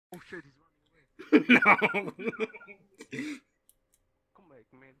Oh shit, he's running away. No. Come back,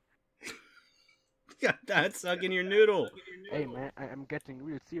 man. Got that stuck in your noodle. Hey man, I'm getting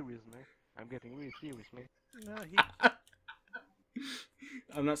real serious, man. I'm getting real serious, man. No, he.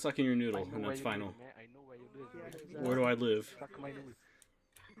 I'm not sucking your noodle, I know and where that's you final. live, man. I know where you live, man. Where do I live? Suck my noodle.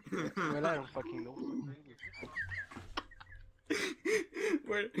 Well, I don't fucking know. Suck my noodle.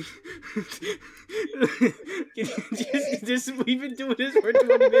 Where? We've been doing this for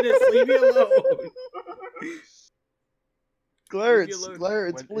 20 minutes. Leave me alone. Clarence,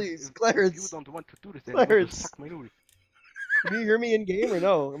 Clarence, Well, please, if Clarence. you don't want to do this, then Clarence. suck my noodle. Can you hear me in game or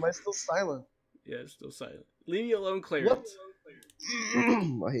no? Am I still silent? Yeah, it's still silent. Leave me alone, Clarence.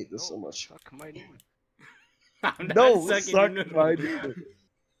 I hate this so much. Suck my noodle. I'm not No, sucking suck your noodle. my noodle.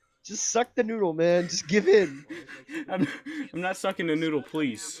 Just suck the noodle, man. Just give in. I'm not sucking the noodle,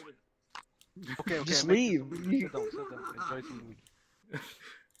 please. Okay, Just make leave. Sit down, enjoy some noodle.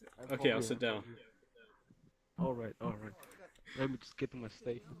 Okay, I'll sit down. Alright. Let me just get to my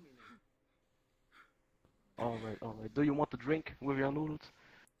steak. Alright. Do you want a drink with your noodles?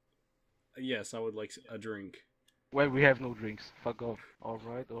 Yes, I would like a drink. Well, we have no drinks. Fuck off.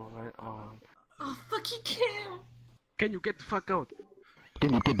 Alright. Oh, fuck, you can't. Can you get the fuck out?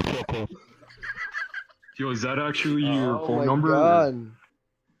 Yo, is that actually your Oh phone my number? god.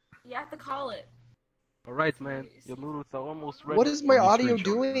 You have to call it. Alright, man. Your noodles are almost ready. What is my Let me audio screenshot.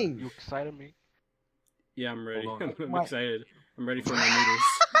 doing? You excited me? Yeah, I'm ready. Hold on. I'm excited. I'm ready for my noodles.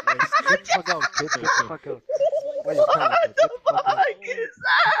 Get the fuck out, kid. Get the fuck out. Why you calling me? Get the fuck out. is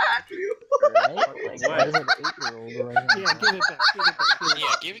that? What? There's an 8-year-old right Yeah, give it back. Give it back.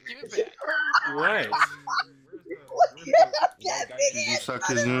 Yeah, give it back. What? Did you suck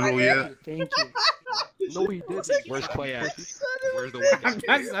his noodle yet? Thank you. No, he didn't. Where's Clay at? Where's the I'm one?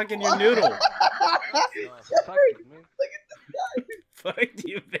 not sucking your noodle. Suck it, man. Fuck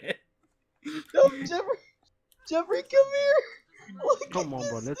you, man. No, Jeffrey, come here. Look Come at on,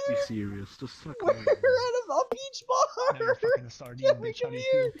 bro. this, Let's be dude. serious. Just suck We're my at noodle. a beach bar. Now you're fucking a sardine, Jeffrey, bitch. How come do you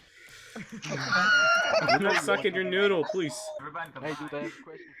here. feel? I'm not sucking your noodle, please. Hey, dude, I have a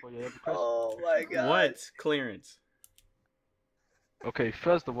question for you. I have a question. Oh my god. What? Clarence. Okay,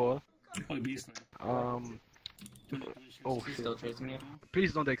 first of all, Oh, beast. oh He's shit. still chasing you?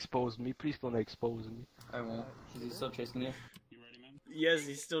 Please don't expose me. Please don't expose me. I won't. Is he still chasing you? You ready, man? Yes,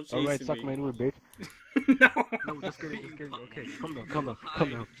 he's still chasing Alright, suck me. my noodle, bitch. No. No, just kidding. Okay, calm down. Jump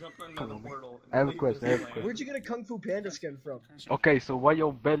in Come the on, man. portal. I have a question. Where'd you get a Kung Fu Panda skin from? Okay, so why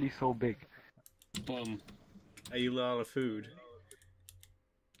your belly so big? Boom. I eat a lot of food.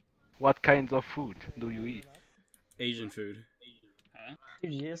 What kinds of food do you eat? Asian food.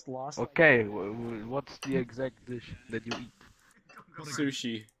 You just lost. Okay, what's the exact dish that you eat?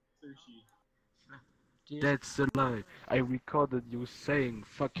 Sushi. That's a lie. I recorded you saying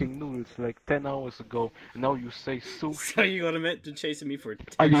fucking noodles like 10 hours ago. Now you say sushi. So you meant to chasing me for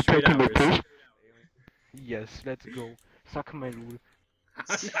Are 10 you straight taking hours. the piss? Yes, let's go. Suck my noodle.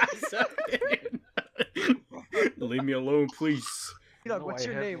 I'm not sucking. Leave me alone, please. Dog, what's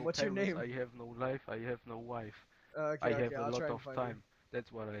your name? What's your name? I have no life. I have no wife. Okay, I have I'll a lot try and of find time.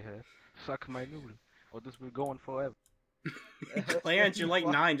 That's what I have. Suck my noodle. Or this will go on forever. you. Clarence, you're like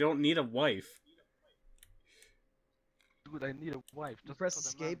 9. You don't need a wife. Dude, I need a wife. You Just press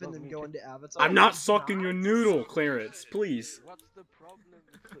because I'm escape not and then doesn't go mean into Avatar. I'm not sucking your noodle, Clarence. Please. What's the problem?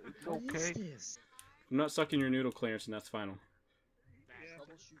 It's What is okay. this? I'm not sucking your noodle, Clarence, and that's final.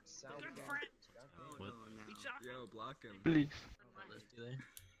 Troubleshoot sound. Yo, block him. Please.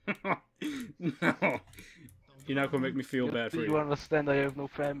 No. You're not gonna make me feel bad Do for you you. understand? I have no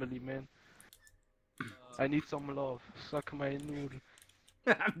family, man. I need some love. Suck my noodle.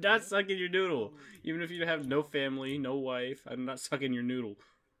 I'm not sucking your noodle. Even if you have no family, no wife, I'm not sucking your noodle.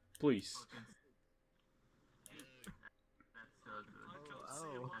 Please.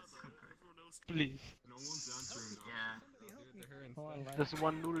 Please. Just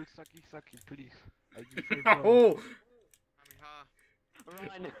one noodle sucky, please. I give you a Oh!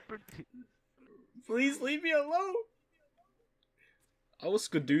 Run. Please leave me alone! I will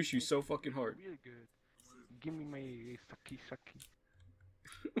skadoosh you so fucking hard. Real good. Give me my sucky.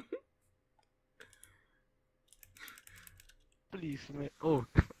 Please, man. Oh,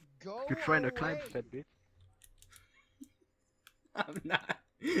 Go you're trying to climb, away. fat bitch. I'm not.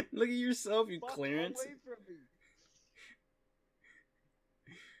 Look at yourself, you Fuck Clarence. away from me.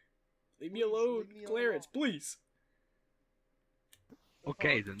 Leave me Please, alone, leave me Clarence, alone. please.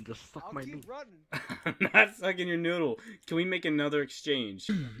 Okay, then just suck I'll my keep noodle. running. I'm not sucking your noodle. Can we make another exchange?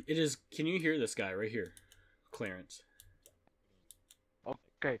 It is. Can you hear this guy right here? Clarence.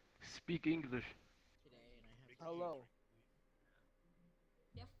 Okay, speak English. Hello.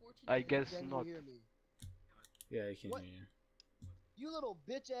 You have 14 I guess Can not. you hear me? Yeah, I can What? hear you. You little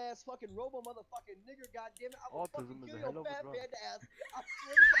bitch ass fucking robo motherfucking nigger, goddammit! I will fucking Autism is kill a your hell of a fat drug. panda ass. I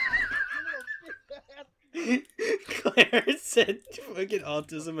swear to God, you little bitch ass. Clarence said fucking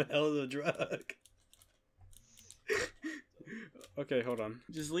autism a hell of a drug. Okay, hold on.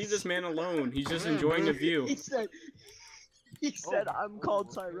 Just leave this man alone. He's just enjoying the view. He said, I'm called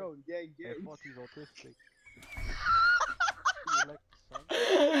okay. Tyrone. Gang, I gang. thought he's autistic. You like the song?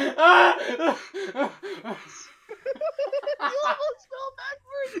 You almost fell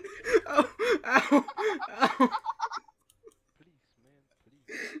backwards. Ow, ow, ow. Please, man, please.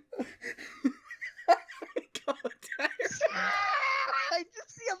 God, Tyron. I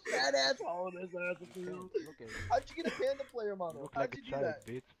just see a fat ass hauling his ass up the hill. Look at you. How'd you get a panda player You model? look How'd like you a do child, that?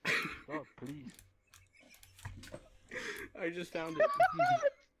 bitch. Stop, please. I just found it.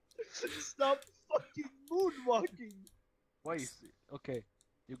 Stop fucking moonwalking. Why is it? Okay,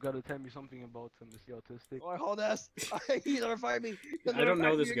 you gotta tell me something about him. Is he autistic? Alright, hold ass. He's gonna find me. He'll I never don't know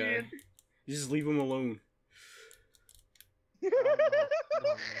find me this guy. again. You just leave him alone. Oh, no,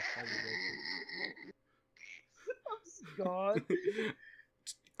 I will I'm gone.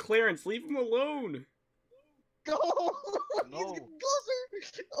 Clarence, leave him alone. Go! No. He's getting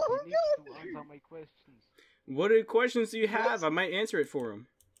closer! Oh He needs no! to answer my questions. What questions do you have? I might answer it for him.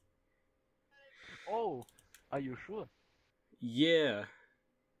 Oh, are you sure? Yeah.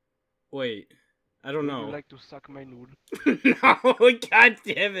 Wait. I don't Would know. you like to suck my noodle? No, god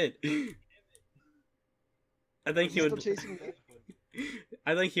damn it. I think he He's still would. chasing me.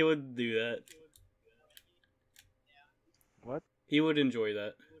 I think he would do that. What? He would enjoy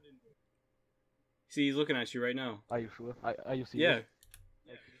that. See, he's looking at you right now. Are you sure? Are you Yeah. serious?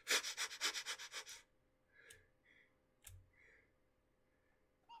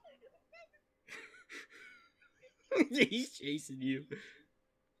 He's chasing you.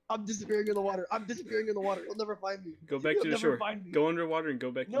 I'm disappearing in the water. I'm disappearing in the water. He'll never find me. Go back He'll to the never shore. find me. Go underwater and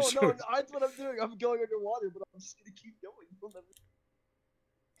go back to No, the no, shore. that's what I'm doing. I'm going underwater, but I'm just gonna keep going. He'll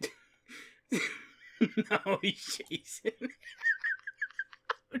never. No, he's chasing.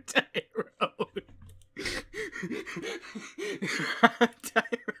 Tyrone.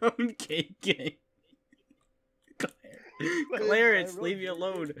 Tyrone K. Clarence, Tyrone, leave me dude.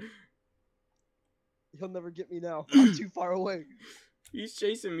 alone. He'll never get me now. I'm too far away. He's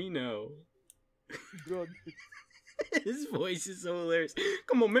chasing me now. Good. His voice is so hilarious.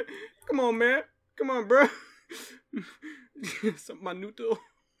 Come on, man. Come on, man. Come on, bro. Some minuto.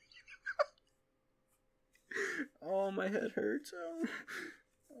 Oh, my head hurts.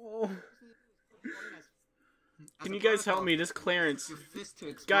 Oh. Can you guys help me? This Clarence.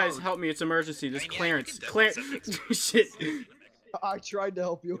 Guys, help me. It's emergency. This Clarence. Clarence. Shit. I tried to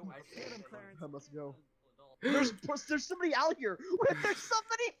help you. I must go. There's somebody out here. There's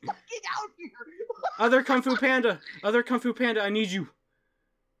somebody fucking out here. Other Kung Fu Panda. Other Kung Fu Panda. I need you.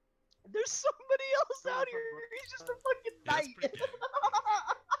 There's somebody else out here. He's just a fucking knight.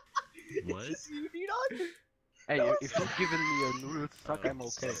 What? It's just you, Nino. Hey, if you're giving me a noodle suck, I'm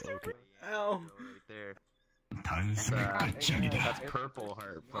okay. Okay. Ow. Right there. Hey, That's Purple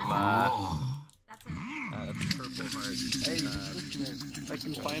Heart from That's a Purple Heart. Hey, man, I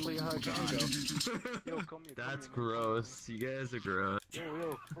can finally hug Congo. Yo, come here. That's come here. gross. You guys are gross.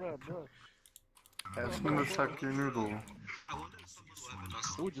 Yo, bro. Ask him to suck your noodle.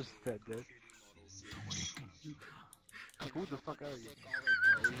 Who just said that? Who the fuck are you?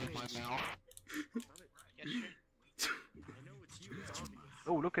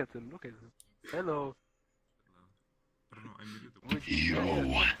 Oh, look at him, Hello.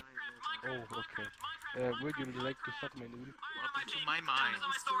 Yo. Oh, okay. Would you like to suck my noodle? Welcome to my mind.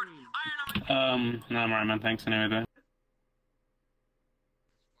 No, I'm alright, man. Thanks anyway, though.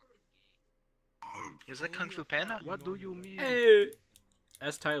 Is that Kung Fu Panda? What do you mean? Hey.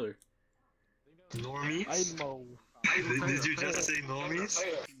 That's Tyler. Normies? I'm Mo. Did you just say normies?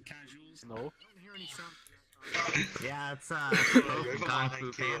 No. Yeah, it's Kung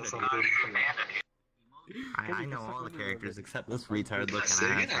Fu Panda. I know all the characters except this retard looking ass.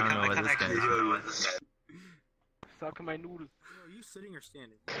 I don't know what this guy's. Suck my noodle. Are you sitting or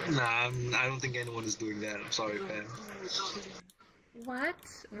standing? Nah, I don't think anyone is doing that. I'm sorry, fam. What?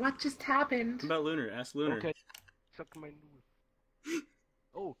 What just happened? What about Lunar? Ask Lunar. Okay. Suck my noodle.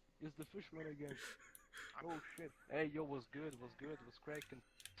 Oh, it's the fishman again. Oh shit. Hey, yo, was good, was cracking.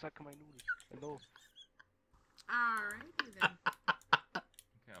 Suck my noodle. Hello. Alrighty then.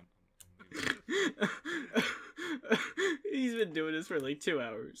 He's been doing this for like 2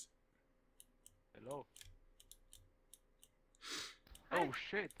 hours. Hello. Oh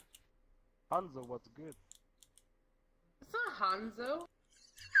shit. Hanzo, what's good? It's not Hanzo.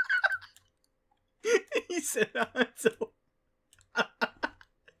 said Hanzo.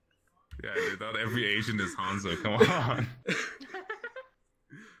 Yeah, dude, not every Asian is Hanzo. Come on.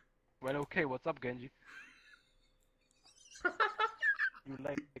 Well, okay, what's up, Genji? You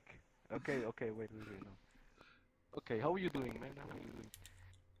like... Okay, wait, no. Okay, how are you doing, man? How are you doing?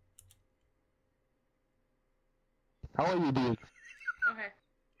 How are you doing? Okay.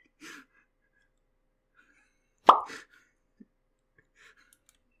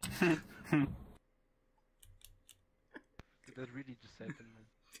 That really just happened, man.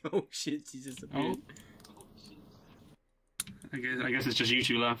 Oh shit, she just appeared. I guess it's just you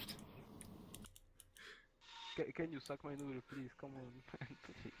two left. Can you suck my noodle, please? Come on,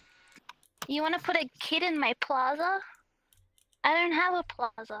 please. You want to put a kid in my plaza? I don't have a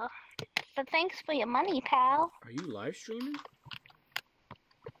plaza. But thanks for your money, pal. Are you live streaming?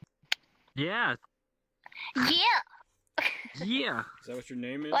 Yeah. Yeah! Yeah. Is that what your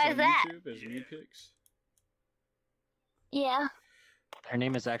name is What on is that? YouTube? As Meatpix? Yeah. Her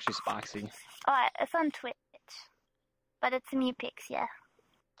name is actually Spoxy. Oh, it's on Twitch. But it's Meatpix, yeah.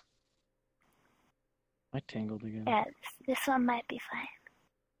 I tangled again. Yeah, this one might be fine.